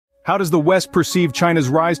How does the West perceive China's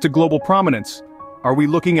rise to global prominence? Are we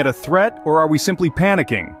looking at a threat, or are we simply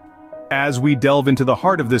panicking? As we delve into the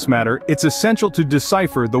heart of this matter, it's essential to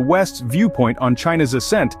decipher the West's viewpoint on China's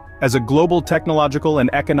ascent as a global technological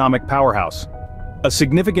and economic powerhouse. A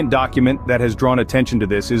significant document that has drawn attention to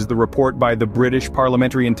this is the report by the British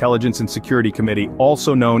Parliamentary Intelligence and Security Committee,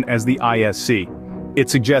 also known as the ISC.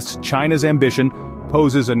 It suggests China's ambition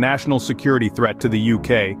poses a national security threat to the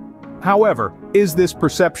UK. However, is this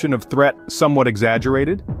perception of threat somewhat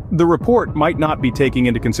exaggerated? The report might not be taking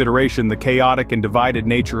into consideration the chaotic and divided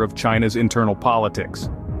nature of China's internal politics.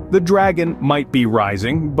 The dragon might be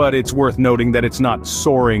rising, but it's worth noting that it's not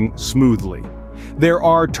soaring smoothly. There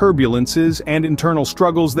are turbulences and internal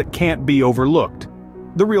struggles that can't be overlooked.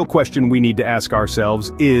 The real question we need to ask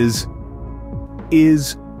ourselves is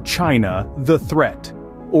China the threat?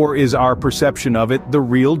 Or is our perception of it the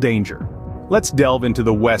real danger? Let's delve into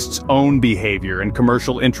the West's own behavior and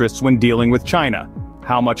commercial interests when dealing with China.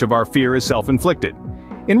 How much of our fear is self-inflicted?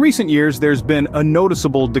 In recent years, there's been a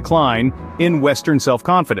noticeable decline in Western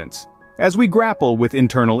self-confidence. As we grapple with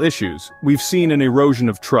internal issues, we've seen an erosion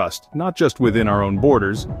of trust, not just within our own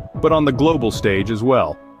borders, but on the global stage as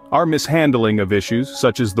well. Our mishandling of issues,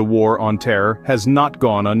 such as the war on terror, has not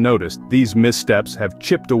gone unnoticed. These missteps have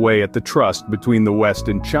chipped away at the trust between the West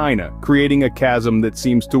and China, creating a chasm that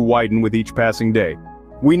seems to widen with each passing day.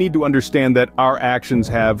 We need to understand that our actions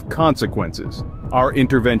have consequences. Our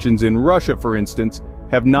interventions in Russia, for instance,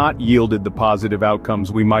 have not yielded the positive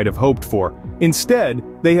outcomes we might have hoped for. Instead,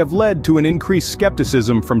 they have led to an increased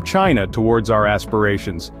skepticism from China towards our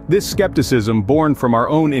aspirations. This skepticism, born from our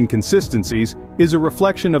own inconsistencies, is a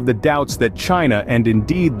reflection of the doubts that China and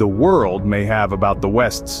indeed the world may have about the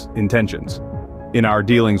West's intentions. In our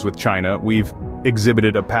dealings with China, we've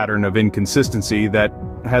exhibited a pattern of inconsistency that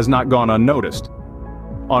has not gone unnoticed.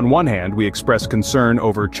 On one hand, we express concern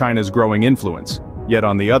over China's growing influence. Yet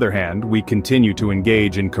on the other hand, we continue to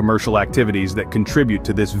engage in commercial activities that contribute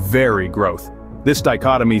to this very growth. This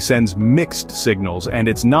dichotomy sends mixed signals, and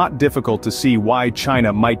it's not difficult to see why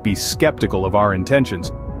China might be skeptical of our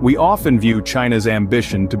intentions. We often view China's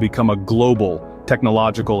ambition to become a global,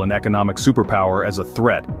 technological and economic superpower as a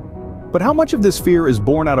threat. But how much of this fear is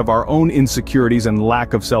born out of our own insecurities and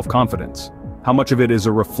lack of self-confidence? How much of it is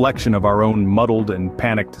a reflection of our own muddled and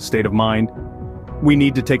panicked state of mind? We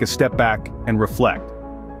need to take a step back and reflect.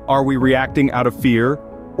 Are we reacting out of fear,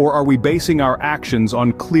 or are we basing our actions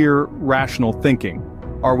on clear, rational thinking?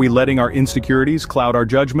 Are we letting our insecurities cloud our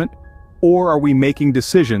judgment? Or are we making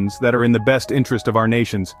decisions that are in the best interest of our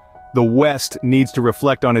nations? The West needs to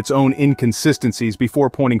reflect on its own inconsistencies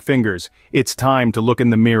before pointing fingers. It's time to look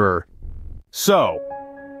in the mirror. So,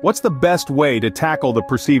 what's the best way to tackle the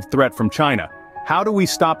perceived threat from China? How do we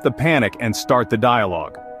stop the panic and start the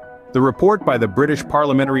dialogue? The report by the British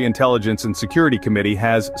Parliamentary Intelligence and Security Committee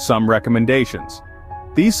has some recommendations.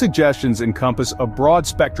 These suggestions encompass a broad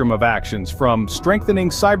spectrum of actions, from strengthening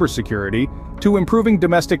cybersecurity to improving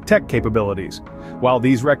domestic tech capabilities. While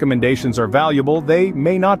these recommendations are valuable, they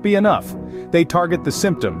may not be enough. They target the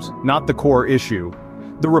symptoms, not the core issue.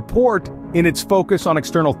 The report, in its focus on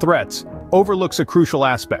external threats, overlooks a crucial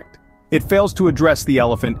aspect. It fails to address the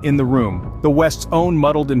elephant in the room, the West's own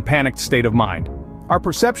muddled and panicked state of mind. Our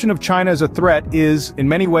perception of China as a threat is, in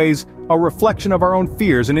many ways, a reflection of our own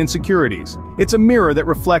fears and insecurities. It's a mirror that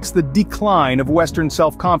reflects the decline of Western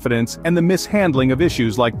self-confidence and the mishandling of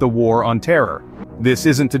issues like the war on terror. This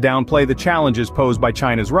isn't to downplay the challenges posed by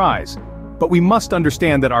China's rise. But we must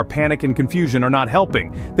understand that our panic and confusion are not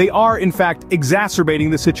helping. They are, in fact, exacerbating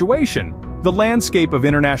the situation. The landscape of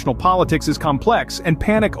international politics is complex, and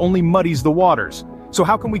panic only muddies the waters. So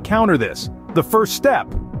how can we counter this? The first step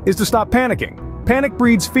is to stop panicking. Panic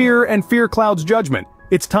breeds fear, and fear clouds judgment.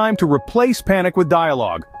 It's time to replace panic with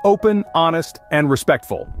dialogue, open, honest, and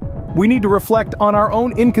respectful. We need to reflect on our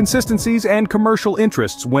own inconsistencies and commercial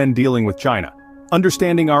interests when dealing with China.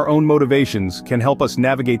 Understanding our own motivations can help us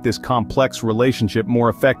navigate this complex relationship more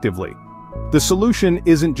effectively. The solution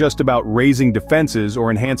isn't just about raising defenses or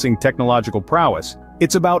enhancing technological prowess.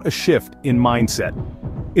 It's about a shift in mindset.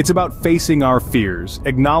 It's about facing our fears,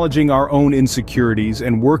 acknowledging our own insecurities,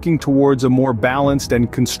 and working towards a more balanced and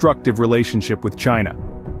constructive relationship with China.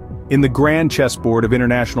 In the grand chessboard of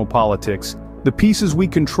international politics, the pieces we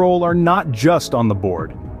control are not just on the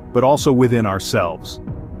board, but also within ourselves.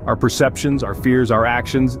 Our perceptions, our fears, our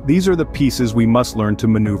actions, these are the pieces we must learn to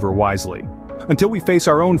maneuver wisely. Until we face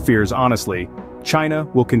our own fears honestly, China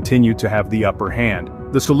will continue to have the upper hand.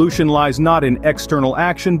 The solution lies not in external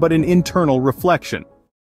action but in internal reflection.